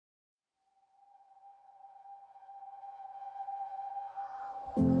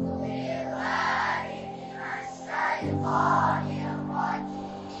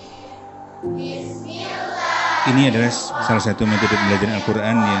Ini adalah salah satu metode belajar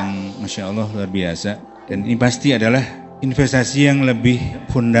Al-Quran yang Masya Allah luar biasa. Dan ini pasti adalah investasi yang lebih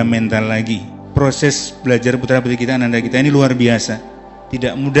fundamental lagi. Proses belajar putra-putri kita, ananda kita ini luar biasa.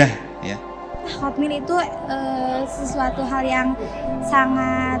 Tidak mudah ya. Khotmil itu sesuatu hal yang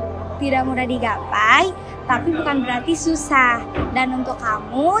sangat tidak mudah digapai, tapi bukan berarti susah. Dan untuk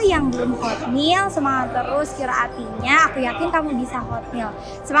kamu yang belum khotmil, semangat terus qiraatinya. Aku yakin kamu bisa khotmil.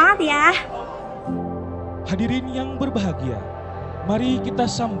 Semangat ya! Hadirin yang berbahagia, mari kita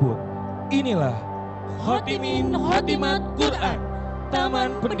sambut. Inilah Khotimin Khotimat Qur'an,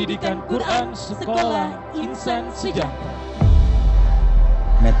 Taman Pendidikan Qur'an Sekolah Insan Sejahtera.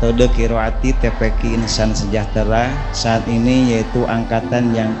 Metode qiraati TPQ Insan Sejahtera saat ini yaitu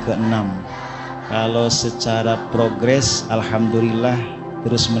angkatan yang ke-6. Kalau secara progres alhamdulillah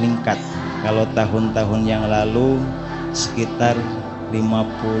terus meningkat. Kalau tahun-tahun yang lalu sekitar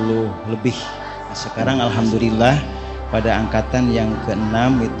 50 lebih. Sekarang alhamdulillah pada angkatan yang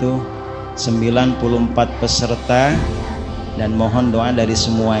ke-6 itu 94 peserta, dan mohon doa dari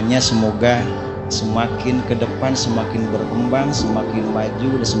semuanya semoga semakin ke depan semakin berkembang, semakin maju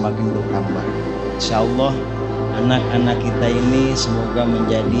dan semakin bertambah. Insyaallah anak-anak kita ini semoga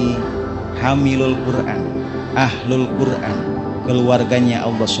menjadi hamilul Qur'an, ahlul Qur'an, keluarganya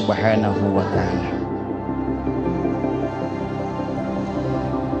Allah Subhanahu wa taala.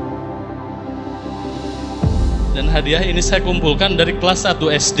 Dan hadiah ini saya kumpulkan dari kelas 1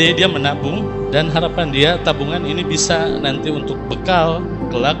 SD, dia menabung, dan harapan dia tabungan ini bisa nanti untuk bekal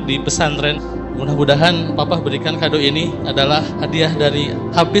kelak di pesantren. Mudah-mudahan Papa berikan kado ini adalah hadiah dari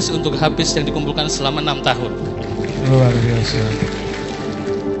Hafiz untuk Hafiz yang dikumpulkan selama 6 tahun. Luar biasa.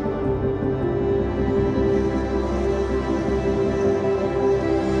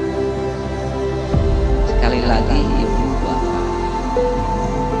 Sekali lagi Ibu Bapak,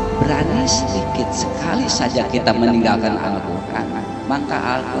 berani sedikit sekali saja kita meninggalkan Al-Quran,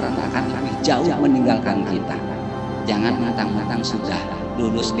 maka Al-Quran akan lebih jauh meninggalkan kita. Jangan mentang-mentang sudah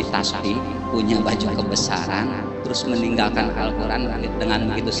lulus di tasbih, punya baju kebesaran, terus meninggalkan Al-Quran dengan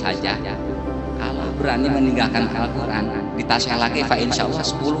begitu saja. Kalau berani meninggalkan Al-Quran, ditasya lagi, fa insya Allah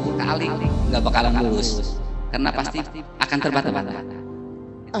 10 kali nggak bakalan lulus, karena pasti akan terbata-bata.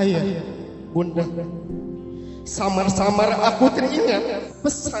 Ayah, Bunda, samar-samar aku teringat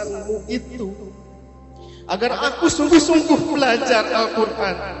pesanmu itu, agar aku sungguh-sungguh belajar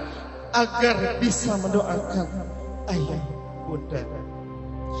Al-Quran, agar bisa mendoakan ayah, bunda,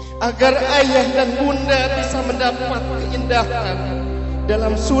 agar ayah dan bunda bisa mendapat keindahan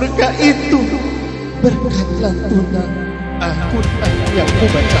dalam surga itu berkat lantunan Al-Quran yang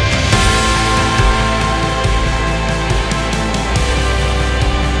kubaca.